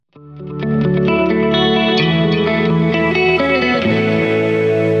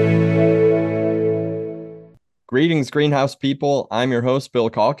Greetings, greenhouse people. I'm your host, Bill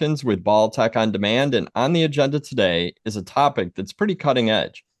Calkins with Ball Tech on Demand, and on the agenda today is a topic that's pretty cutting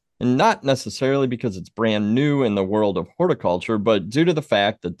edge, and not necessarily because it's brand new in the world of horticulture, but due to the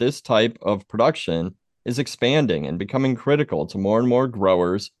fact that this type of production is expanding and becoming critical to more and more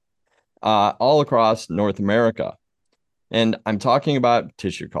growers all across North America. And I'm talking about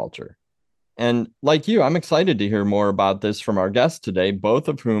tissue culture. And like you, I'm excited to hear more about this from our guests today, both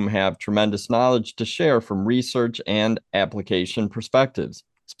of whom have tremendous knowledge to share from research and application perspectives.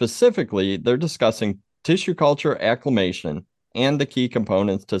 Specifically, they're discussing tissue culture acclimation and the key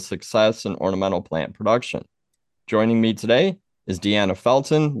components to success in ornamental plant production. Joining me today is Deanna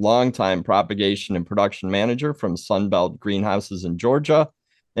Felton, longtime propagation and production manager from Sunbelt Greenhouses in Georgia,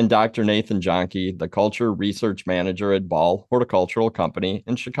 and Dr. Nathan Jahnke, the culture research manager at Ball Horticultural Company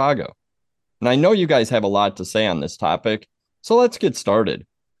in Chicago. And I know you guys have a lot to say on this topic, so let's get started.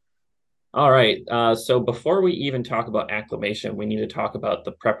 All right. So before we even talk about acclimation, we need to talk about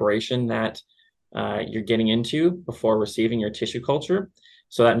the preparation that you're getting into before receiving your tissue culture.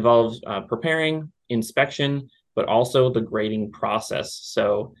 So that involves preparing, inspection, but also the grading process.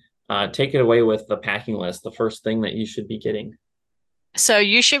 So take it away with the packing list, the first thing that you should be getting. So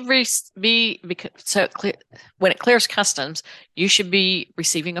you should when it clears customs, you should be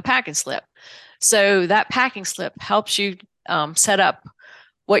receiving a packing slip. So that packing slip helps you set up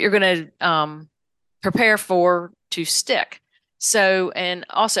what you're going to prepare for to stick. So, and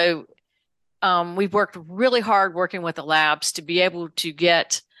also, we've worked really hard working with the labs to be able to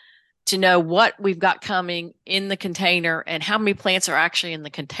get to know what we've got coming in the container and how many plants are actually in the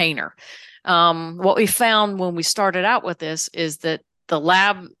container. What we found when we started out with this is that the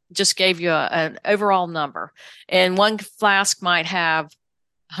lab just gave you an overall number, and one flask might have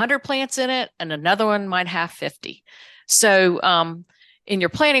 100 plants in it and another one might have 50. So in your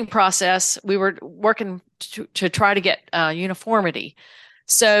planning process, we were working to try to get uniformity.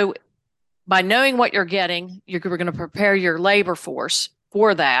 So by knowing what you're getting, you're going to prepare your labor force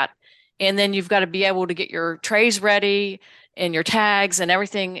for that. And then you've got to be able to get your trays ready and your tags and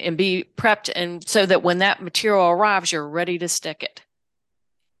everything and be prepped, and so that when that material arrives, you're ready to stick it.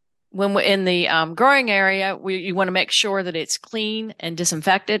 When we're in the growing area, you want to make sure that it's clean and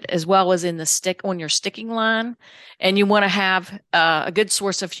disinfected, as well as in the stick on your sticking line. And you want to have a good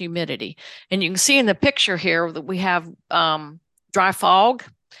source of humidity. And you can see in the picture here that we have dry fog.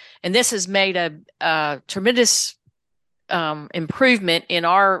 And this has made a tremendous improvement in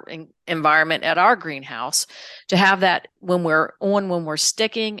our environment at our greenhouse to have that when we're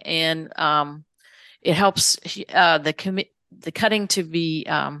sticking. And it helps the cutting to be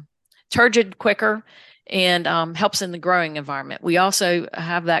turgid quicker, and helps in the growing environment. We also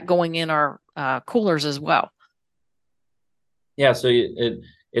have that going in our coolers as well. Yeah, so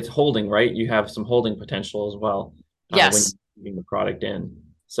it's holding, right? You have some holding potential as well Yes. when you're putting the product in.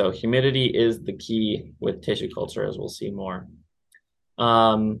 So humidity is the key with tissue culture, as we'll see more.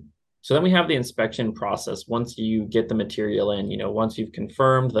 So then we have the inspection process. Once you get the material in, once you've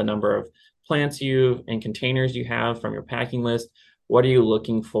confirmed the number of plants and containers you have from your packing list, what are you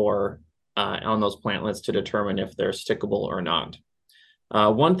looking for on those plantlets to determine if they're stickable or not?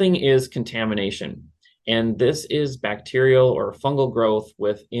 One thing is contamination, and this is bacterial or fungal growth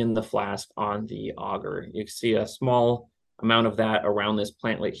within the flask on the auger. You can see a small amount of that around this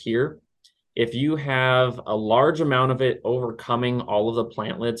plantlet here. If you have a large amount of it overcoming all of the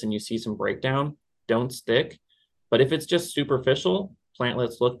plantlets and you see some breakdown, don't stick. But if it's just superficial,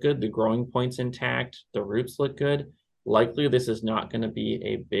 plantlets look good, the growing point's intact, the roots look good, likely this is not going to be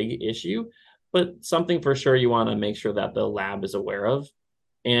a big issue, but something for sure you want to make sure that the lab is aware of.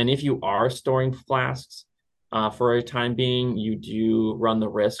 And if you are storing flasks for a time being, you do run the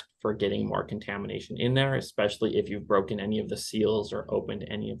risk for getting more contamination in there, especially if you've broken any of the seals or opened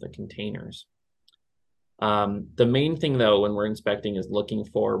any of the containers. The main thing, though, when we're inspecting is looking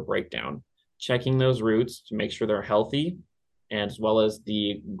for breakdown, checking those roots to make sure they're healthy, and as well as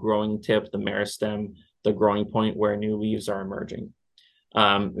the growing tip, the meristem, the growing point where new leaves are emerging.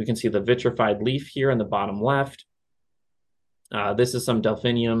 We can see the vitrified leaf here in the bottom left. This is some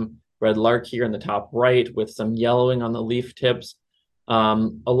delphinium red lark here in the top right with some yellowing on the leaf tips. A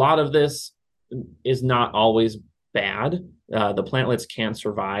lot of this is not always bad. The plantlets can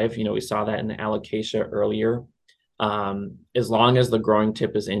survive. We saw that in the alocasia earlier. As long as the growing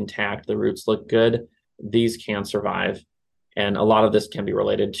tip is intact, the roots look good, these can survive. And a lot of this can be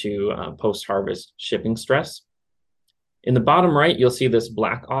related to post-harvest shipping stress. In the bottom right, you'll see this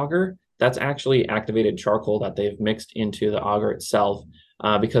black agar. That's actually activated charcoal that they've mixed into the agar itself,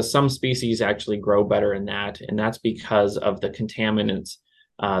 because some species actually grow better in that. And that's because of the contaminants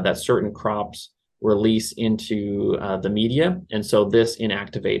that certain crops release into the media. And so this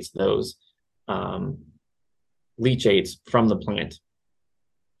inactivates those leachates from the plant.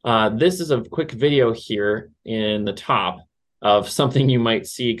 This is a quick video here in the top of something you might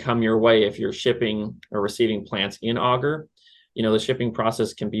see come your way if you're shipping or receiving plants in auger. You know, the shipping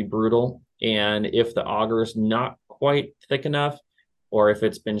process can be brutal, and if the auger is not quite thick enough, or if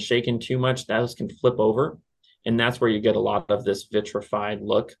it's been shaken too much, those can flip over, and that's where you get a lot of this vitrified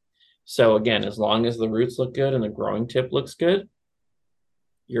look. So again, as long as the roots look good and the growing tip looks good,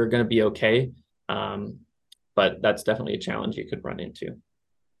 you're going to be okay. But that's definitely a challenge you could run into.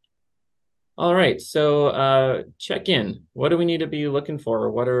 All right, so check in. What do we need to be looking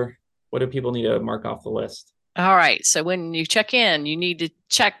for? What do people need to mark off the list? All right, so when you check in, you need to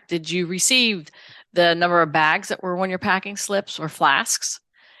check, did you receive the number of bags that were on your packing slips or flasks?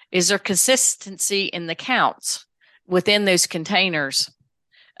 Is there consistency in the counts within those containers?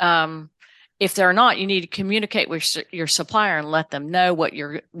 If they're not, you need to communicate with your supplier and let them know what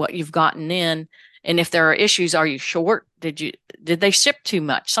you've gotten in. And if there are issues, are you short? Did they ship too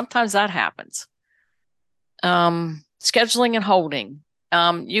much? Sometimes that happens. Scheduling and holding.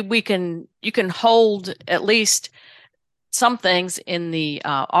 You can hold at least some things in the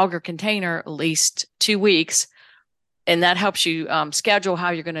auger container at least 2 weeks, and that helps you schedule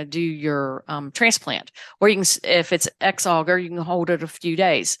how you're going to do your transplant. Or you can, if it's X auger, you can hold it a few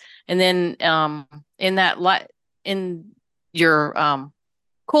days, and then in your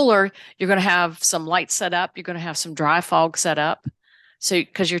cooler, you're going to have some lights set up. You're going to have some dry fog set up, so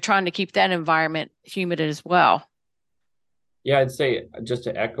because you're trying to keep that environment humid as well. Yeah, I'd say just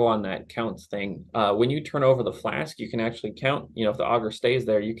to echo on that counts thing, when you turn over the flask, you can actually count. You know, if the auger stays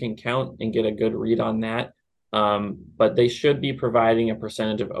there, you can count and get a good read on that. But they should be providing a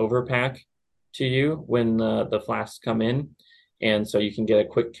percentage of overpack to you when the flasks come in, and so you can get a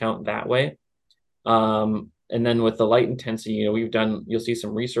quick count that way. And then with the light intensity, you know, you'll see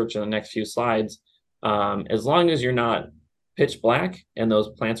some research in the next few slides. As long as you're not pitch black and those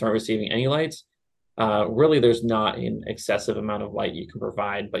plants aren't receiving any lights, really there's not an excessive amount of light you can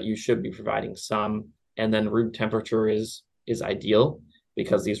provide, but you should be providing some. And then root temperature is ideal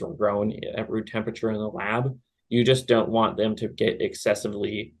because these were grown at root temperature in the lab. You just don't want them to get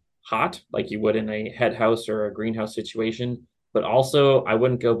excessively hot like you would in a head house or a greenhouse situation. But also, I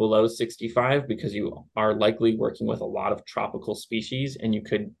wouldn't go below 65 because you are likely working with a lot of tropical species and you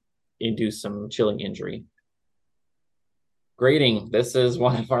could induce some chilling injury. Grading, this is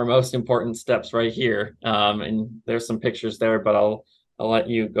one of our most important steps right here. And there's some pictures there, but I'll let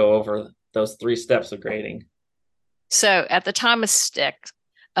you go over those 3 steps of grading. So at the time of stick,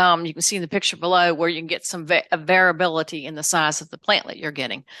 you can see in the picture below where you can get some variability in the size of the plantlet you're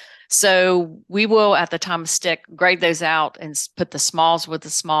getting. So we will, at the time of stick, grade those out and put the smalls with the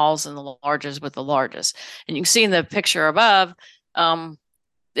smalls and the larges with the largest. And you can see in the picture above,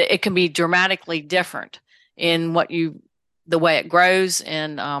 it can be dramatically different in the way it grows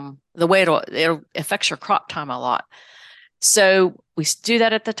and the way it affects your crop time a lot. So we do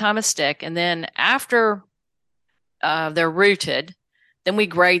that at the time of stick, and then after they're rooted, then we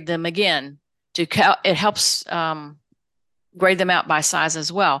grade them again. It helps grade them out by size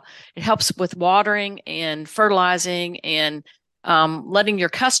as well. It helps with watering and fertilizing and letting your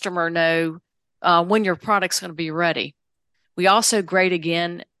customer know when your product's going to be ready. We also grade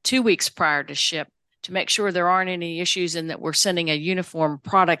again 2 weeks prior to ship to make sure there aren't any issues and that we're sending a uniform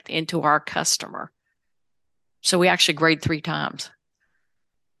product into our customer. So we actually grade 3 times.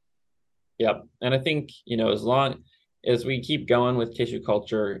 Yep. And I think, you know, as long as we keep going with tissue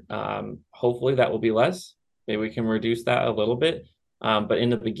culture, hopefully that will be less. Maybe we can reduce that a little bit. But in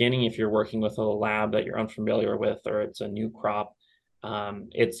the beginning, if you're working with a lab that you're unfamiliar with, or it's a new crop,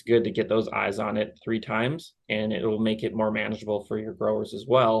 it's good to get those eyes on it 3 times, and it will make it more manageable for your growers as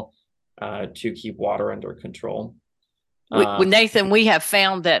well to keep water under control. Nathan, we have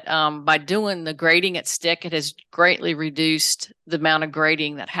found that by doing the grading at stick, it has greatly reduced the amount of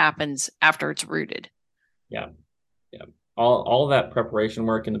grading that happens after it's rooted. Yeah. All of that preparation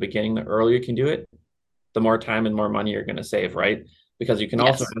work in the beginning, the earlier you can do it, the more time and more money you're going to save, right? Because you can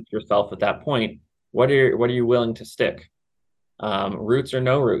also ask yourself at that point, what are you willing to stick? Roots or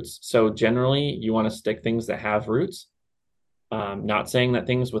no roots. So generally you want to stick things that have roots. Not saying that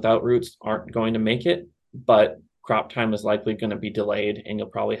things without roots aren't going to make it, but crop time is likely going to be delayed and you'll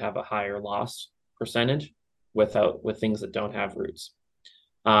probably have a higher loss percentage with things that don't have roots.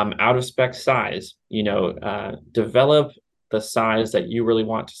 Out of spec size, develop the size that you really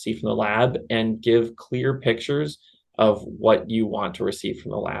want to see from the lab and give clear pictures of what you want to receive from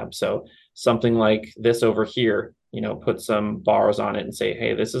the lab. So something like this over here, put some bars on it and say,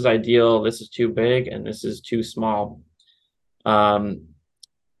 hey, this is ideal, this is too big, and this is too small.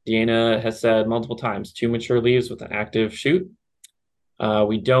 Deanna has said multiple times, 2 mature leaves with an active shoot.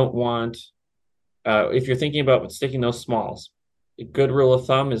 We don't want, if you're thinking about sticking those smalls, a good rule of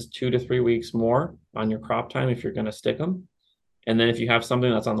thumb is 2 to 3 weeks more on your crop time if you're going to stick them. And then if you have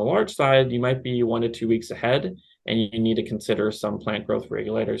something that's on the large side, you might be 1 to 2 weeks ahead, and you need to consider some plant growth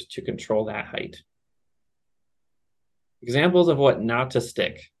regulators to control that height. Examples of what not to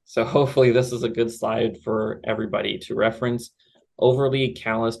stick. So hopefully this is a good slide for everybody to reference. Overly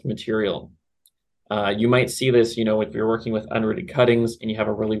calloused material. You might see this, if you're working with unrooted cuttings and you have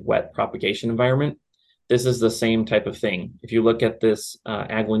a really wet propagation environment. This is the same type of thing. If you look at this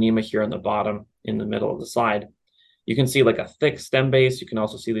aglaonema here on the bottom in the middle of the slide, you can see like a thick stem base. You can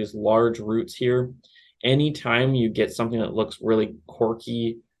also see these large roots here. Anytime you get something that looks really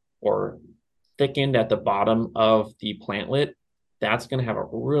corky or thickened at the bottom of the plantlet, that's going to have a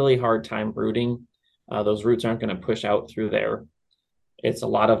really hard time rooting. Those roots aren't going to push out through there. It's a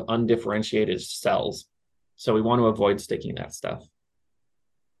lot of undifferentiated cells. So we want to avoid sticking that stuff.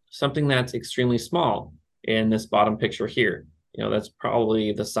 Something that's extremely small in this bottom picture here, that's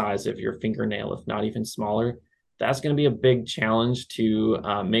probably the size of your fingernail, if not even smaller. That's going to be a big challenge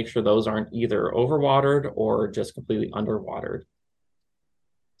to make sure those aren't either overwatered or just completely underwatered.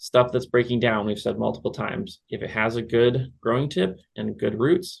 Stuff that's breaking down, we've said multiple times, if it has a good growing tip and good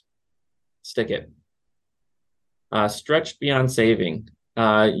roots, stick it. Stretched beyond saving.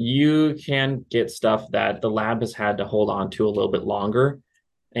 You can get stuff that the lab has had to hold on to a little bit longer.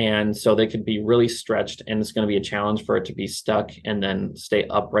 And so they could be really stretched, and it's going to be a challenge for it to be stuck and then stay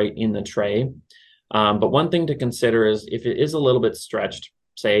upright in the tray. But one thing to consider is if it is a little bit stretched,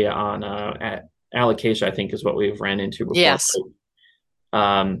 say on alocasia, I think is what we've ran into before. Yes.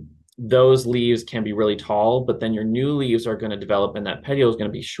 Those leaves can be really tall, but then your new leaves are going to develop, and that petiole is going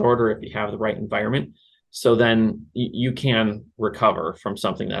to be shorter if you have the right environment. So then you can recover from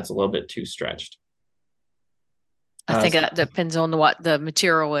something that's a little bit too stretched. I think that depends on what the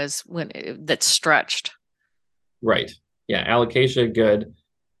material is that's stretched. Right. Yeah. Alocasia, good.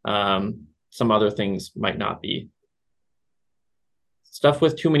 Some other things might not be. Stuff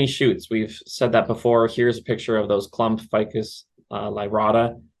with too many shoots. We've said that before. Here's a picture of those clump ficus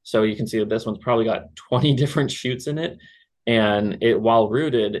lyrata. So you can see that this one's probably got 20 different shoots in it. And while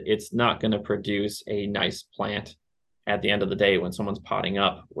rooted, it's not going to produce a nice plant at the end of the day when someone's potting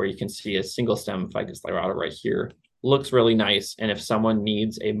up, where you can see a single stem ficus lyrata right here. Looks really nice. And if someone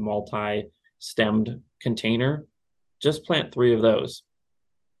needs a multi-stemmed container, just plant 3 of those.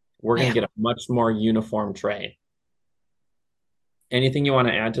 We're going to get a much more uniform tray. Anything you want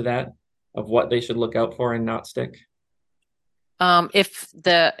to add to that of what they should look out for and not stick? If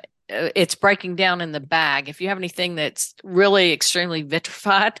it's breaking down in the bag, if you have anything that's really extremely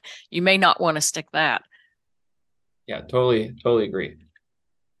vitrified, you may not want to stick that. Yeah, totally agree.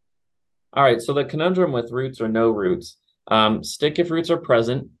 All right, so the conundrum with roots or no roots. Stick if roots are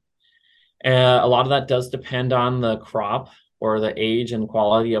present. A lot of that does depend on the crop or the age and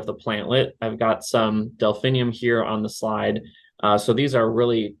quality of the plantlet. I've got some delphinium here on the slide. So these are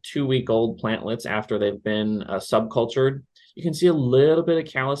really 2-week-old plantlets after they've been subcultured. You can see a little bit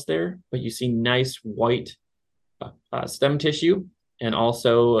of callus there, but you see nice white stem tissue and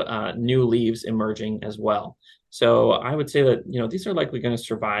also new leaves emerging as well. So I would say that, these are likely going to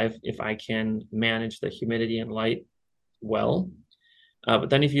survive if I can manage the humidity and light well. But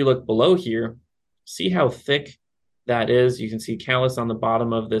then if you look below here, see how thick that is. You can see callus on the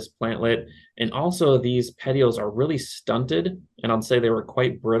bottom of this plantlet. And also these petioles are really stunted, and I'll say they were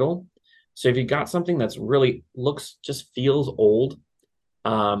quite brittle. So if you got something that's really feels old,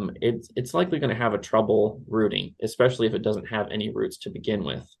 it's likely going to have a trouble rooting, especially if it doesn't have any roots to begin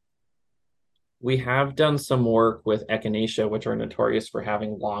with. We have done some work with echinacea, which are notorious for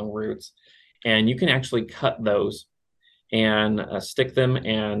having long roots, and you can actually cut those and stick them,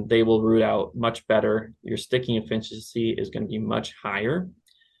 and they will root out much better. Your sticking efficiency is going to be much higher.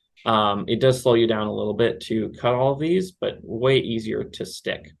 It does slow you down a little bit to cut all of these, but way easier to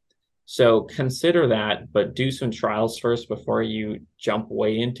stick. So consider that, but do some trials first before you jump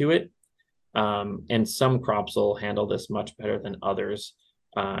way into it. And some crops will handle this much better than others.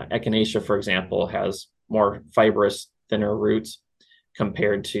 Echinacea, for example, has more fibrous, thinner roots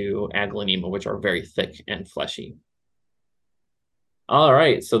compared to aglaonema, which are very thick and fleshy. All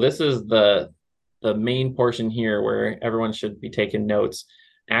right, so this is the main portion here where everyone should be taking notes.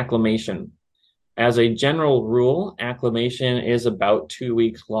 Acclimation. As a general rule, acclimation is about 2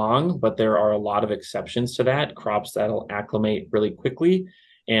 weeks long, but there are a lot of exceptions to that. Crops that'll acclimate really quickly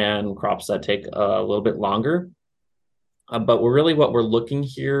and crops that take a little bit longer. But what we're looking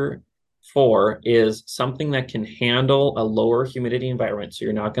here for is something that can handle a lower humidity environment. So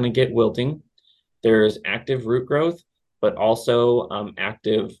you're not going to get wilting. There's active root growth, but also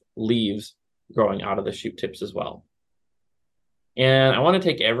active leaves growing out of the shoot tips as well. And I want to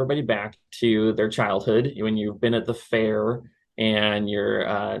take everybody back to their childhood when you've been at the fair and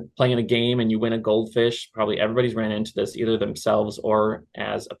you're playing a game and you win a goldfish. Probably everybody's ran into this either themselves or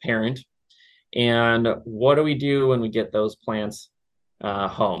as a parent. And what do we do when we get those plants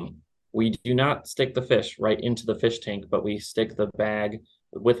home? We do not stick the fish right into the fish tank, but we stick the bag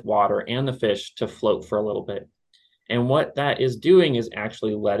with water and the fish to float for a little bit. And what that is doing is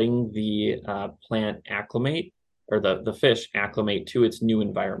actually letting the plant acclimate, or the fish acclimate to its new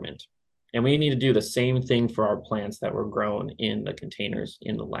environment. And we need to do the same thing for our plants that were grown in the containers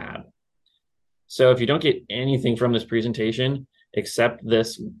in the lab. So if you don't get anything from this presentation, except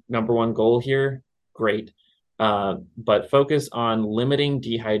this number one goal here, great. But focus on limiting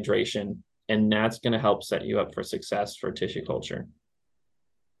dehydration, and that's going to help set you up for success for tissue culture.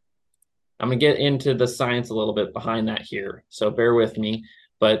 I'm going to get into the science a little bit behind that here, so bear with me.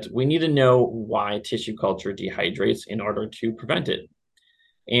 But we need to know why tissue culture dehydrates in order to prevent it.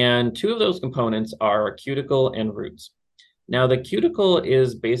 And two of those components are cuticle and roots. Now, the cuticle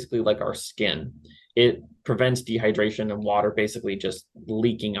is basically like our skin. It prevents dehydration and water basically just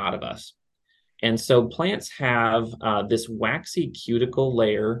leaking out of us. And so plants have this waxy cuticle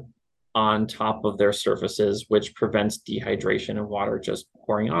layer on top of their surfaces, which prevents dehydration and water just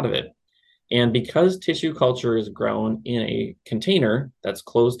pouring out of it. And because tissue culture is grown in a container that's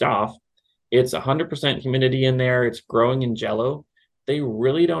closed off, it's 100% humidity in there, it's growing in jello. They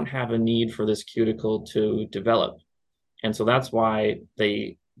really don't have a need for this cuticle to develop. And so that's why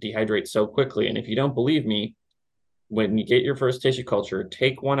they dehydrate so quickly. And if you don't believe me, when you get your first tissue culture,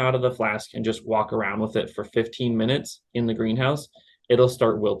 take one out of the flask and just walk around with it for 15 minutes in the greenhouse. It'll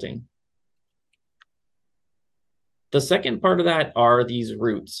start wilting. The second part of that are these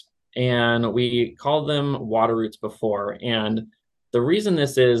roots. And we called them water roots before. And the reason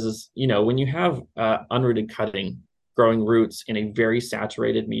this is, when you have unrooted cutting growing roots in a very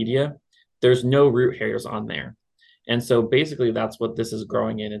saturated media, there's no root hairs on there. And so basically that's what this is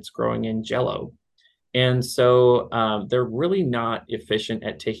growing in. It's growing in jello. And so they're really not efficient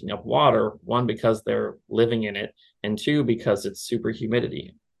at taking up water, one, because they're living in it, and two, because it's super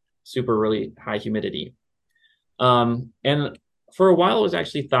really high humidity. And for a while, it was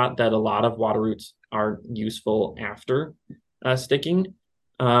actually thought that a lot of water roots are useful after sticking.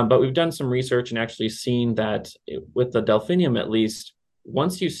 But we've done some research and actually seen that with the delphinium, at least,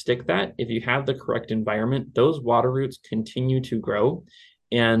 once you stick that, if you have the correct environment, those water roots continue to grow.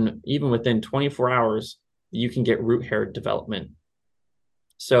 And even within 24 hours, you can get root hair development.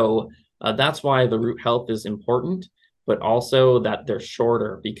 So that's why the root health is important, but also that they're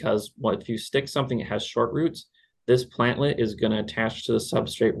shorter, because if you stick something that has short roots, this plantlet is going to attach to the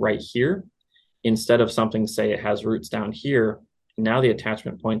substrate right here instead of something, say, it has roots down here. Now the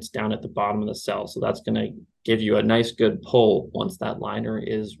attachment point's down at the bottom of the cell. So that's going to give you a nice good pull once that liner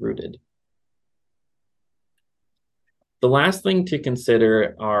is rooted. The last thing to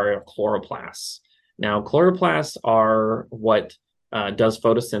consider are chloroplasts. Now, chloroplasts are what does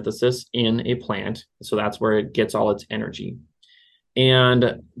photosynthesis in a plant. So that's where it gets all its energy.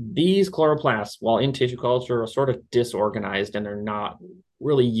 And these chloroplasts, while in tissue culture, are sort of disorganized and they're not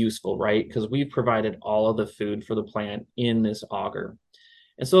really useful, right? Because we've provided all of the food for the plant in this auger.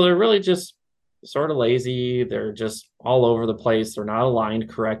 And so they're really just sort of lazy. They're just all over the place. They're not aligned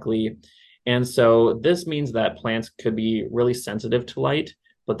correctly. And so this means that plants could be really sensitive to light,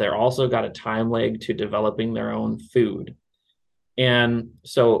 but they're also got a time lag to developing their own food. And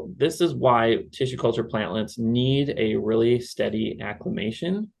so this is why tissue culture plantlets need a really steady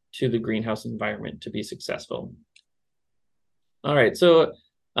acclimation to the greenhouse environment to be successful. All right, so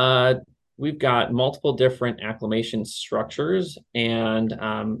we've got multiple different acclimation structures, and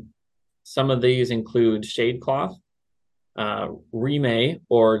some of these include shade cloth, rime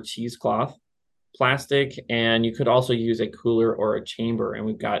or cheesecloth, plastic, and you could also use a cooler or a chamber. And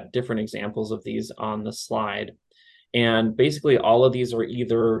we've got different examples of these on the slide. And basically all of these are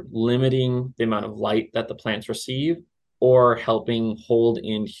either limiting the amount of light that the plants receive or helping hold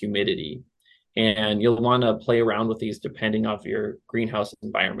in humidity. And you'll want to play around with these depending on your greenhouse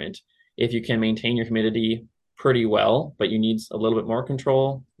environment. If you can maintain your humidity pretty well, but you need a little bit more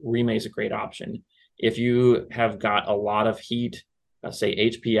control, rime is a great option. If you have got a lot of heat, say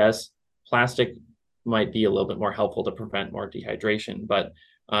HPS, Plastic might be a little bit more helpful to prevent more dehydration, but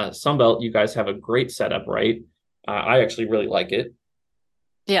Sunbelt, you guys have a great setup, right? I actually really like it.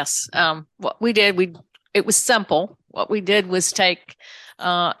 Yes. What we did, it was simple. What we did was take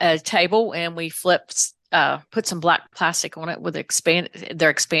a table and we flipped, put some black plastic on it with they're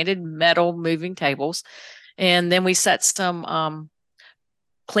expanded metal moving tables. And then we set some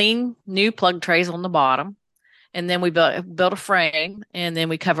clean new plug trays on the bottom. And then we built a frame, and then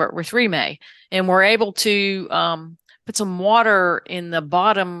we cover it with remay. And we're able to put some water in the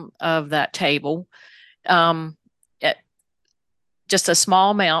bottom of that table, at just a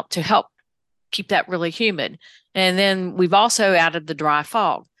small amount to help keep that really humid. And then we've also added the dry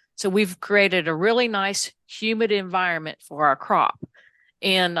fog. So we've created a really nice humid environment for our crop.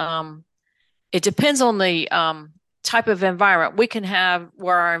 And it depends on the type of environment. We can have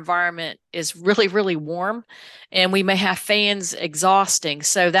where our environment is really, really warm, and we may have fans exhausting.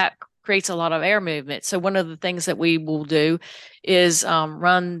 So that creates a lot of air movement. So one of the things that we will do is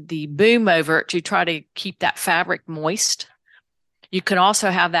run the boom over it to try to keep that fabric moist. You can also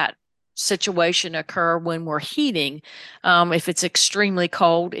have that situation occur when we're heating. If it's extremely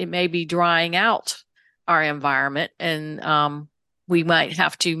cold, it may be drying out our environment, and we might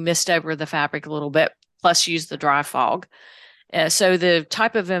have to mist over the fabric a little bit, plus use the dry fog. So the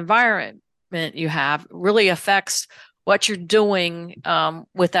type of environment you have really affects what you're doing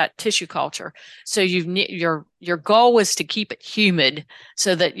with that tissue culture. So your goal is to keep it humid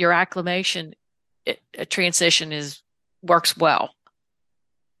so that your acclimation transition works well.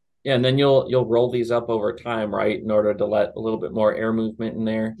 Yeah, and then you'll roll these up over time, right, in order to let a little bit more air movement in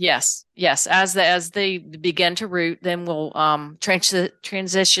there. Yes. As they begin to root, then we'll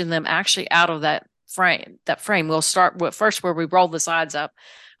transition them actually out of that frame. We'll start with first where we roll the sides up,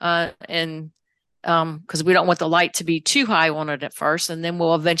 and because we don't want the light to be too high on it at first, and then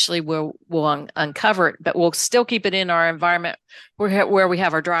we'll uncover it, but we'll still keep it in our environment where we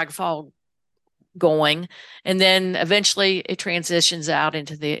have our dry fog going, and then eventually it transitions out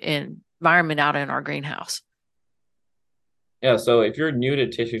into the environment out in our greenhouse. Yeah, so if you're new to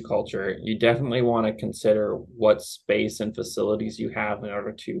tissue culture, you definitely want to consider what space and facilities you have in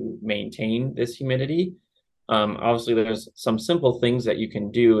order to maintain this humidity. Obviously, there's some simple things that you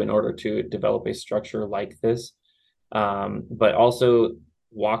can do in order to develop a structure like this, but also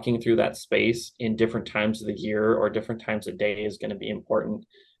walking through that space in different times of the year or different times of day is going to be important.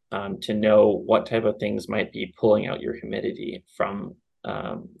 To know what type of things might be pulling out your humidity from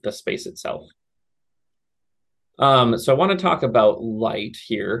the space itself. So I want to talk about light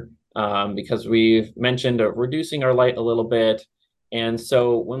here because we've mentioned reducing our light a little bit. And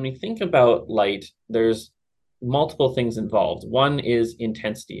so when we think about light, there's multiple things involved. One is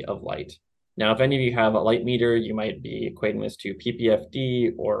intensity of light. Now, if any of you have a light meter, you might be equating this to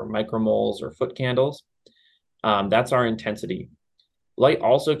ppfd or micromoles or foot candles. That's our intensity. Light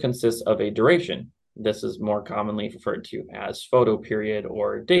also consists of a duration. This is more commonly referred to as photoperiod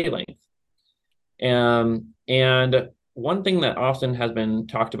or day length. And one thing that often has been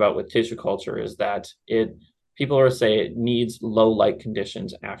talked about with tissue culture is that people say it needs low light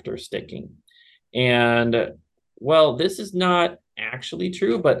conditions after sticking. And well, this is not actually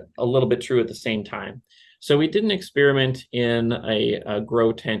true, but a little bit true at the same time. So we did an experiment in a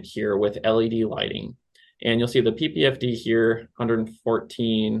grow tent here with LED lighting. And you'll see the ppfd here,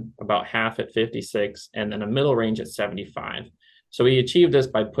 114, about half at 56, and then a middle range at 75. So we achieved this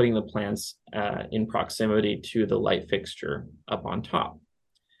by putting the plants in proximity to the light fixture up on top.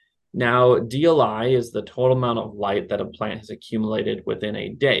 Now, DLI is the total amount of light that a plant has accumulated within a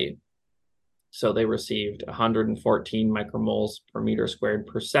day. So they received 114 micromoles per meter squared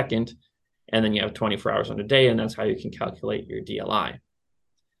per second, and then you have 24 hours on a day, and that's how you can calculate your DLI.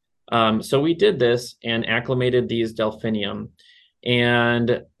 So we did this and acclimated these delphinium,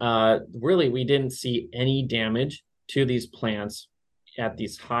 and really we didn't see any damage to these plants at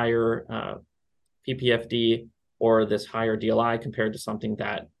these higher ppfd or this higher DLI compared to something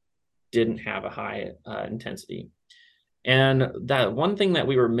that didn't have a high intensity. And that one thing that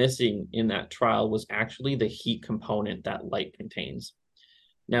we were missing in that trial was actually the heat component that light contains.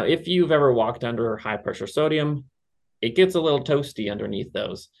 Now, if you've ever walked under high pressure sodium, it gets a little toasty underneath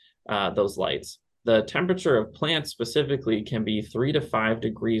those lights. The temperature of plants specifically can be 3 to 5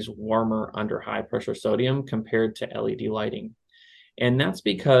 degrees warmer under high pressure sodium compared to LED lighting. And that's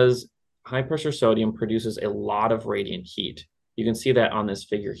because high pressure sodium produces a lot of radiant heat. You can see that on this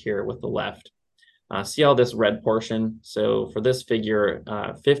figure here with the left. See all this red portion? So for this figure,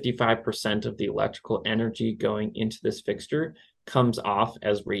 55% of the electrical energy going into this fixture comes off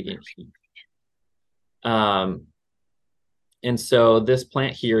as radiant heat. And so this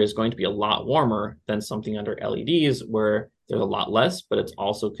plant here is going to be a lot warmer than something under LEDs where there's a lot less, but it's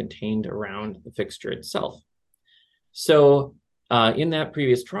also contained around the fixture itself. So in that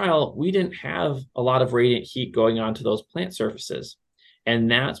previous trial, we didn't have a lot of radiant heat going onto those plant surfaces. And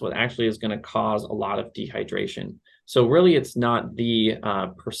that's what actually is going to cause a lot of dehydration. So really, it's not the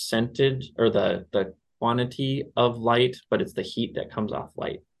percentage or the quantity of light, but it's the heat that comes off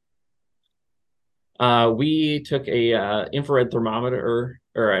light. We took a infrared thermometer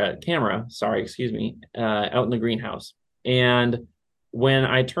or a camera, sorry, excuse me, out in the greenhouse. And when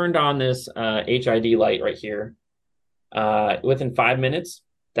I turned on this HID light right here, within 5 minutes,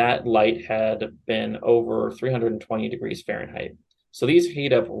 that light had been over 320 degrees Fahrenheit. So these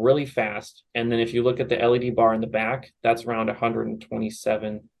heat up really fast. And then if you look at the LED bar in the back, that's around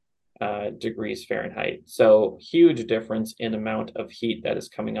 127 degrees Fahrenheit. So huge difference in amount of heat that is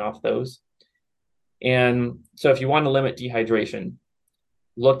coming off those. And so if you want to limit dehydration,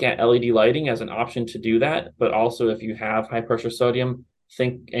 look at LED lighting as an option to do that. But also if you have high pressure sodium,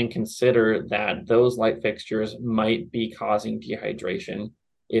 think and consider that those light fixtures might be causing dehydration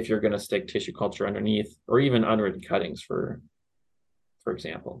if you're going to stick tissue culture underneath or even under the cuttings, for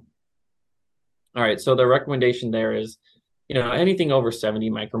example. All right, so the recommendation there is, anything over 70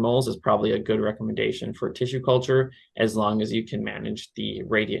 micromoles is probably a good recommendation for tissue culture as long as you can manage the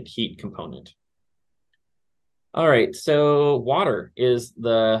radiant heat component. All right, so water is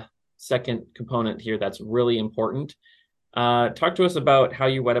the second component here that's really important. Talk to us about how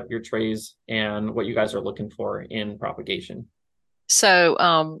you wet up your trays and what you guys are looking for in propagation.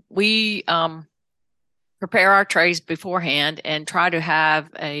 So we prepare our trays beforehand and try to have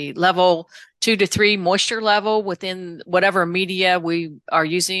a level 2 to 3 moisture level within whatever media we are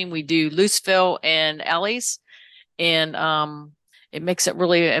using. We do loose fill and alleys, and it makes it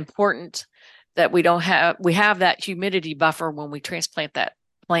really important that we have that humidity buffer when we transplant that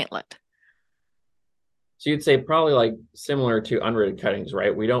plantlet. So you'd say probably like similar to unrated cuttings,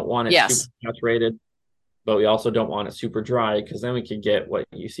 right? We don't want it super saturated, but we also don't want it super dry, because then we could get what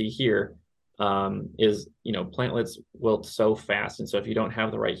you see here is, plantlets wilt so fast. And so if you don't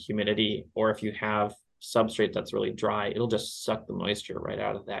have the right humidity, or if you have substrate that's really dry, it'll just suck the moisture right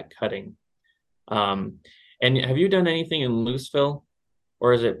out of that cutting. And have you done anything in loose fill,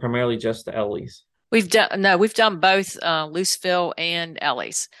 or is it primarily just the LEs? We've done both loose fill and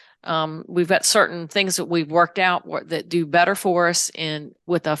LEs. We've got certain things that we've worked out that do better for us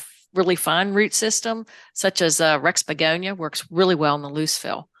with a really fine root system, such as Rex begonia works really well in the loose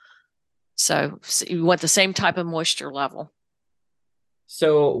fill. So you want the same type of moisture level.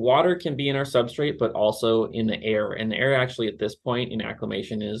 So water can be in our substrate, but also in the air. And the air actually at this point in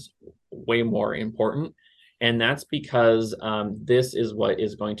acclimation is way more important. And that's because this is what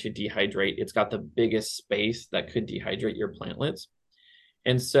is going to dehydrate. It's got the biggest space that could dehydrate your plantlets.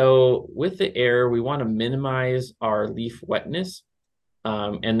 And so with the air, we want to minimize our leaf wetness,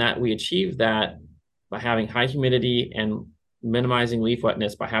 and that we achieve that by having high humidity and minimizing leaf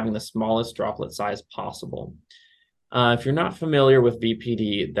wetness by having the smallest droplet size possible. If you're not familiar with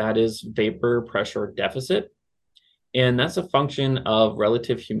VPD, that is vapor pressure deficit. And that's a function of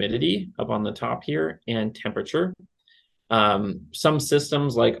relative humidity up on the top here and temperature. Some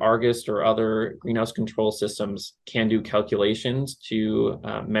systems like Argus or other greenhouse control systems can do calculations to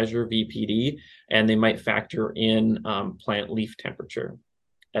measure VPD, and they might factor in plant leaf temperature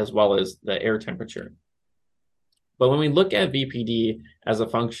as well as the air temperature. But when we look at VPD as a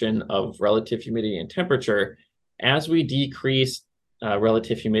function of relative humidity and temperature, as we decrease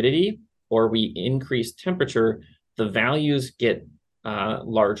relative humidity or we increase temperature, the values get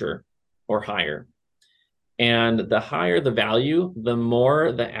larger or higher. And the higher the value, the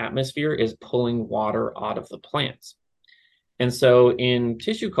more the atmosphere is pulling water out of the plants. And so in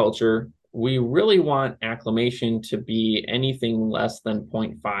tissue culture, we really want acclimation to be anything less than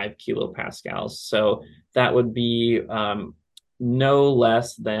 0.5 kilopascals. So that would be no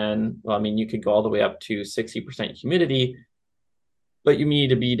less than, well, I mean, you could go all the way up to 60% humidity, but you need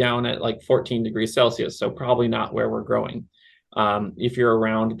to be down at like 14 degrees Celsius. So probably not where we're growing. If you're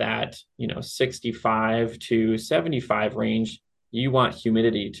around that, 65 to 75 range, you want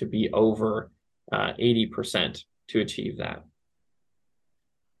humidity to be over 80% to achieve that.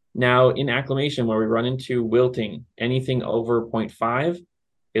 Now, in acclimation, where we run into wilting, anything over 0.5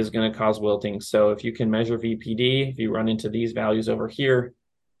 is going to cause wilting. So if you can measure VPD, if you run into these values over here,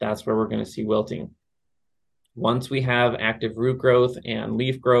 that's where we're going to see wilting. Once we have active root growth and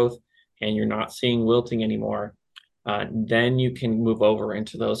leaf growth, and you're not seeing wilting anymore, then you can move over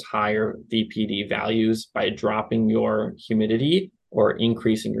into those higher VPD values by dropping your humidity or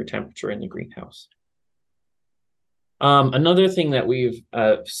increasing your temperature in the greenhouse. Another thing that we've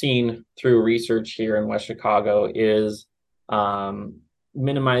seen through research here in West Chicago is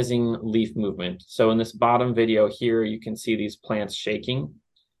minimizing leaf movement. So in this bottom video here, you can see these plants shaking,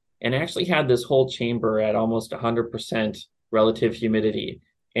 and I actually had this whole chamber at almost 100% relative humidity.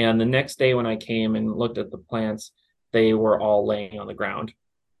 And the next day when I came and looked at the plants, they were all laying on the ground,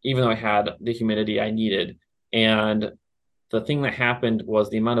 even though I had the humidity I needed. And the thing that happened was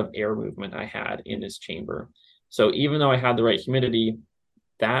the amount of air movement I had in this chamber. So even though I had the right humidity,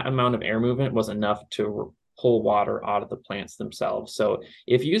 that amount of air movement was enough to pull water out of the plants themselves. So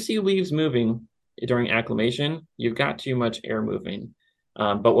if you see leaves moving during acclimation, you've got too much air moving.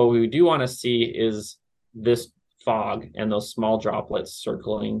 But what we do want to see is this fog and those small droplets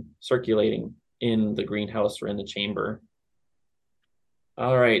circulating in the greenhouse or in the chamber.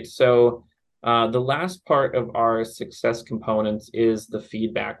 All right, so the last part of our success components is the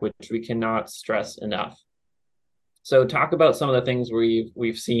feedback, which we cannot stress enough. So talk about some of the things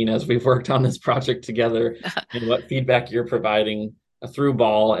we've seen as we've worked on this project together and what feedback you're providing through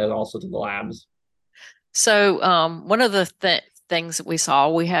Ball and also to the labs. So one of the things that we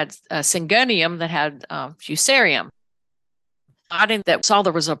saw, we had a syngonium that had fusarium. I didn't that saw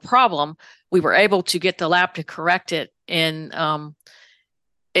there was a problem. We were able to get the lab to correct it, and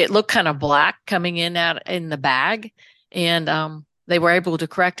it looked kind of black coming in the bag, and they were able to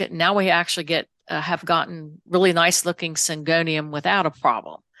correct it. And now we actually have gotten really nice looking syngonium without a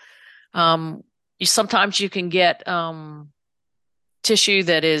problem. Sometimes you can get tissue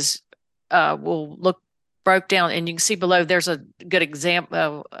that is will look broke down, and you can see below there's a good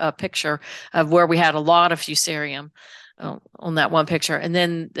example, a picture of where we had a lot of fusarium on that one picture. And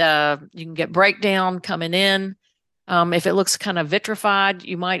then you can get breakdown coming in. If it looks kind of vitrified,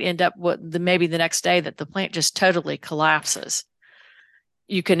 you might end up with maybe the next day that the plant just totally collapses.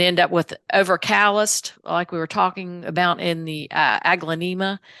 You can end up with overcalloused, like we were talking about in the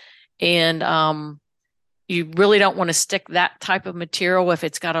aglaonema, and you really don't want to stick that type of material if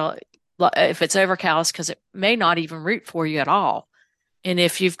it's overcallous, because it may not even root for you at all. And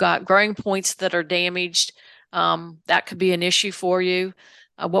if you've got growing points that are damaged, that could be an issue for you.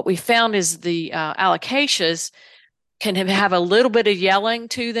 What we found is the alocasias can have a little bit of yelling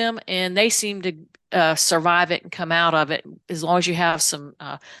to them, and they seem to survive it and come out of it as long as you have some,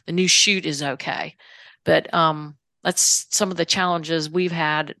 the new shoot is okay. But that's some of the challenges we've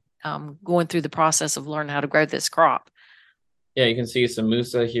had going through the process of learning how to grow this crop. Yeah, you can see some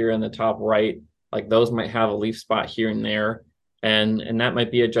musa here in the top right. Like those might have a leaf spot here and there. And that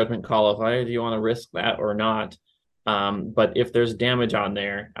might be a judgment call of whether you want to risk that or not. But if there's damage on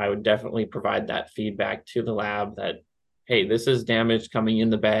there, I would definitely provide that feedback to the lab that, hey, this is damage coming in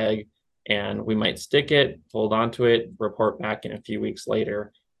the bag, and we might stick it, hold on to it, report back in a few weeks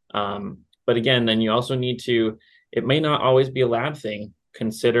later. But again, then you also need to, it may not always be a lab thing.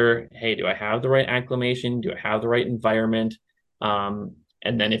 Consider, hey, do I have the right acclimation? Do I have the right environment? And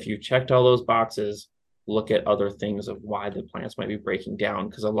then if you've checked all those boxes, look at other things of why the plants might be breaking down,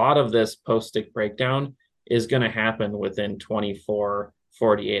 because a lot of this post-stick breakdown is going to happen within 24,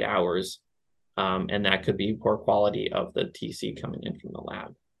 48 hours. And that could be poor quality of the TC coming in from the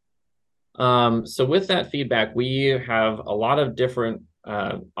lab. So with that feedback, we have a lot of different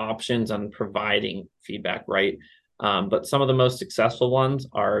options on providing feedback, right? But some of the most successful ones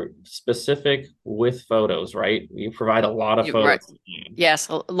are specific with photos, right? We provide a lot of photos. Right. Yes,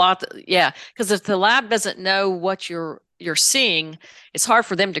 a lot. Yeah, because if the lab doesn't know what you're seeing, it's hard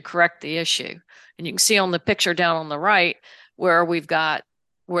for them to correct the issue. And you can see on the picture down on the right where we've got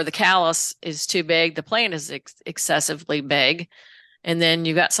where the callus is too big, the plant is excessively big, and then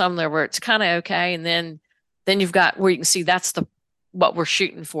you've got some there where it's kind of okay, and then you've got where you can see that's what we're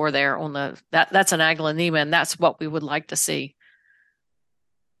shooting for there on that's an aglaonema, and that's what we would like to see.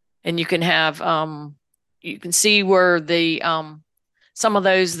 And you can have you can see where the some of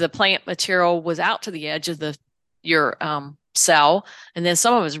those the plant material was out to the edge of your cell, and then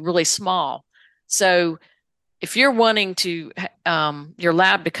some of it is really small. So if you're wanting to your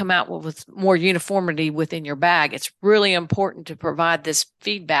lab to come out with more uniformity within your bag, it's really important to provide this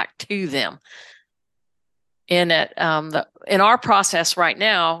feedback to them. And in our process right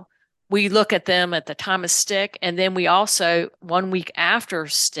now, we look at them at the time of stick, and then we also 1 week after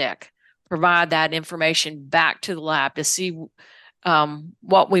stick provide that information back to the lab to see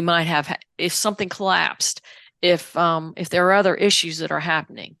what we might have, if something collapsed, if there are other issues that are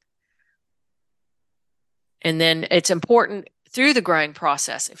happening. And then it's important through the growing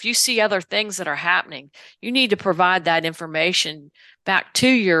process. If you see other things that are happening, you need to provide that information back to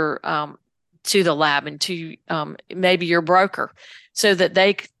your to the lab and to maybe your broker, so that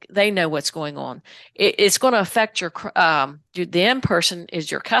they know what's going on. It's going to affect the end person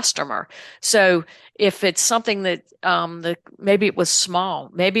is your customer. So if it's something that maybe it was small,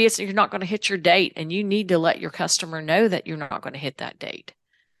 maybe you're not going to hit your date, and you need to let your customer know that you're not going to hit that date.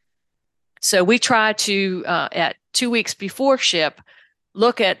 So we try to at 2 weeks before ship,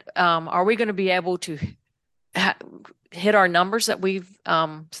 look at are we going to be able to hit our numbers that we've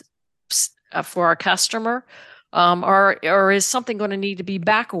for our customer, or is something going to need to be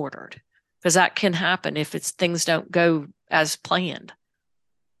back ordered? Because that can happen if things don't go as planned.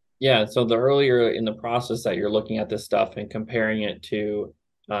 Yeah, so the earlier in the process that you're looking at this stuff and comparing it to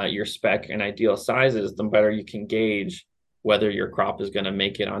your spec and ideal sizes, the better you can gauge whether your crop is going to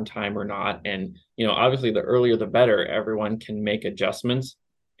make it on time or not. And, obviously the earlier the better. Everyone can make adjustments,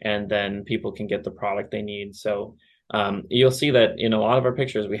 and then people can get the product they need. So you'll see that in a lot of our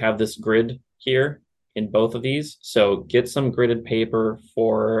pictures, we have this grid here in both of these. So get some gridded paper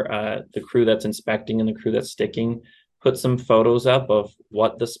for the crew that's inspecting and the crew that's sticking. Put some photos up of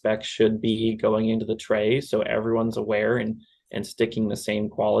what the spec should be going into the tray, so everyone's aware and sticking the same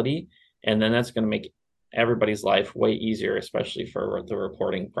quality. And then that's going to make everybody's life way easier, especially for the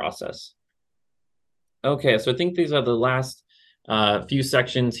reporting process. Okay, so I think these are the last few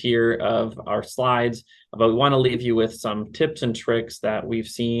sections here of our slides, but we want to leave you with some tips and tricks that we've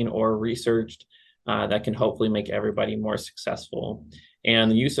seen or researched that can hopefully make everybody more successful.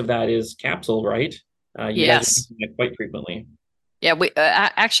 And the use of that is capsule, right? You guys are using it quite frequently. Yeah, we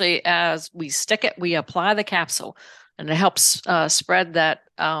actually, as we stick it, we apply the capsule, and it helps spread that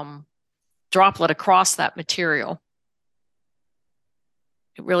droplet across that material.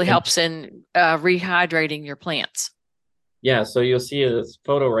 It really helps in rehydrating your plants. Yeah, so you'll see this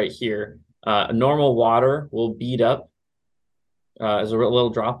photo right here. Normal water will bead up as a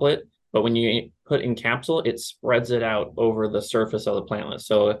little droplet, but when you put in capsule, it spreads it out over the surface of the plantlet.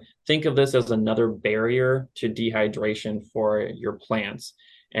 So think of this as another barrier to dehydration for your plants.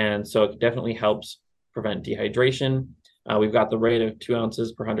 And so it definitely helps prevent dehydration. We've got the rate of 2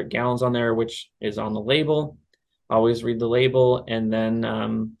 ounces per 100 gallons on there, which is on the label. Always read the label, and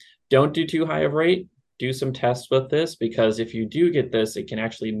then don't do too high of rate. Do some tests with this, because if you do get this, it can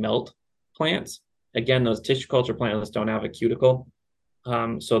actually melt plants. Again, those tissue culture plantlets don't have a cuticle,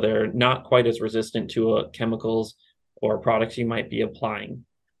 so they're not quite as resistant to chemicals or products you might be applying.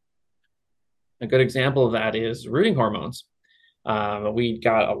 A good example of that is rooting hormones. We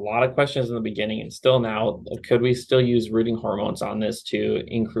got a lot of questions in the beginning, and still now, could we still use rooting hormones on this to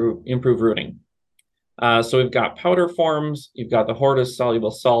improve rooting? So we've got powder forms, you've got the Hortus soluble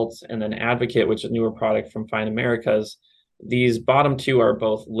salts, and then Advocate, which is a newer product from Fine Americas. These bottom two are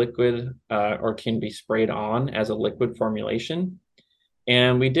both liquid or can be sprayed on as a liquid formulation.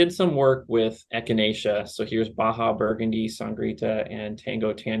 And we did some work with Echinacea. So here's Baja Burgundy, Sangrita, and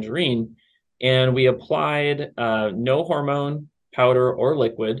Tango Tangerine. And we applied no hormone, powder, or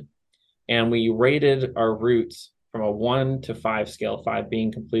liquid. And we rated our roots from a 1 to 5 scale, 5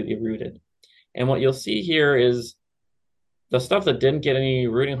 being completely rooted. And what you'll see here is the stuff that didn't get any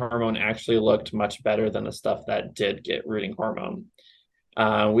rooting hormone actually looked much better than the stuff that did get rooting hormone.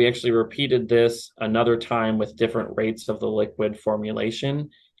 We actually repeated this another time with different rates of the liquid formulation,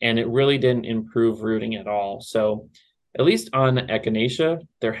 and it really didn't improve rooting at all. So at least on Echinacea,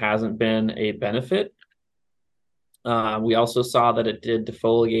 there hasn't been a benefit. We also saw that it did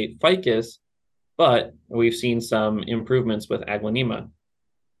defoliate ficus, but we've seen some improvements with Aglaonema.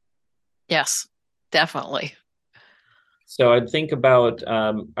 Yes, definitely. So I'd think about,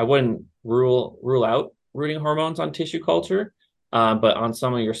 I wouldn't rule out rooting hormones on tissue culture, but on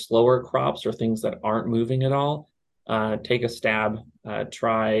some of your slower crops or things that aren't moving at all, take a stab,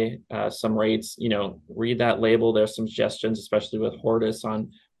 try some rates, read that label. There's some suggestions, especially with Hortus,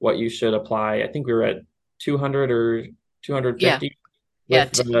 on what you should apply. I think we were at 200 or 250. Yeah,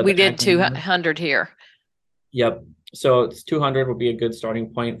 we did 200 here. Yep. So it's 200 would be a good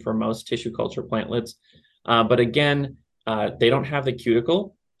starting point for most tissue culture plantlets. But again, they don't have the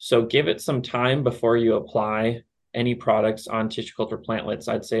cuticle. So give it some time before you apply any products on tissue culture plantlets.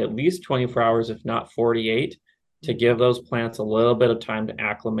 I'd say at least 24 hours, if not 48, to give those plants a little bit of time to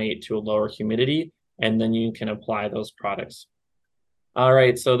acclimate to a lower humidity, and then you can apply those products. All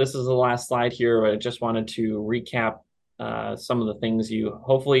right, so this is the last slide here. I just wanted to recap some of the things you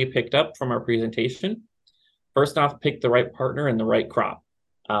hopefully picked up from our presentation. First off, pick the right partner and the right crop.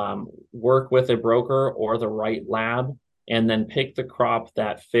 Work with a broker or the right lab, and then pick the crop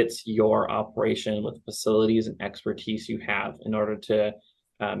that fits your operation with the facilities and expertise you have in order to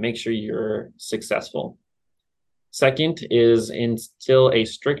make sure you're successful. Second is instill a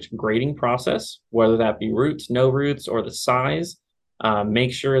strict grading process, whether that be roots, no roots, or the size.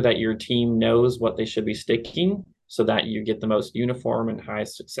 Make sure that your team knows what they should be sticking so that you get the most uniform and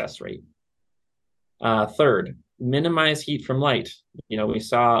highest success rate. Third, minimize heat from light. We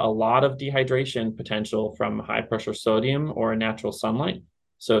saw a lot of dehydration potential from high pressure sodium or natural sunlight.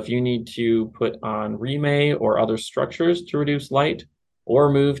 So if you need to put on remay or other structures to reduce light,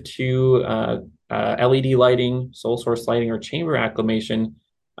 or move to LED lighting, sole source lighting, or chamber acclimation,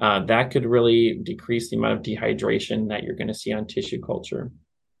 that could really decrease the amount of dehydration that you're going to see on tissue culture.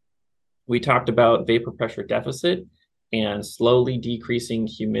 We talked about vapor pressure deficit and slowly decreasing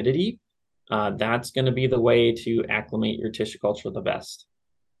humidity. That's going to be the way to acclimate your tissue culture the best.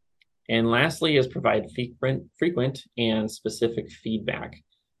 And lastly is provide frequent and specific feedback.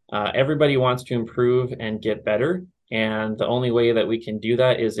 Everybody wants to improve and get better. And the only way that we can do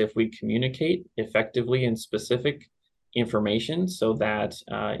that is if we communicate effectively and specific information so that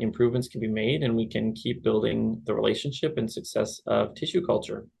improvements can be made and we can keep building the relationship and success of tissue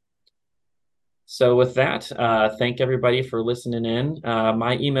culture. So with that, thank everybody for listening in.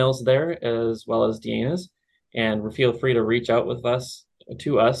 My email's there as well as Deanna's, and feel free to reach out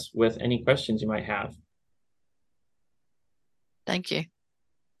to us with any questions you might have. Thank you.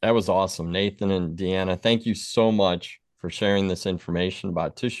 That was awesome, Nathan and Deanna. Thank you so much for sharing this information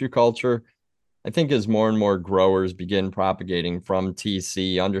about tissue culture. I think as more and more growers begin propagating from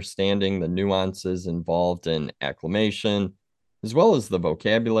TC, understanding the nuances involved in acclimation, as well as the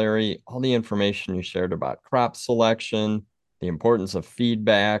vocabulary, all the information you shared about crop selection, the importance of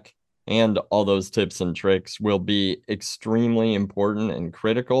feedback, and all those tips and tricks will be extremely important and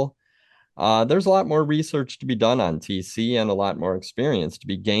critical. There's a lot more research to be done on TC and a lot more experience to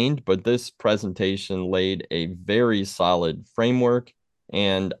be gained, but this presentation laid a very solid framework,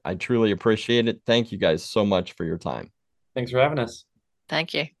 and I truly appreciate it. Thank you guys so much for your time. Thanks for having us.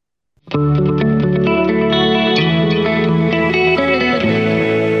 Thank you.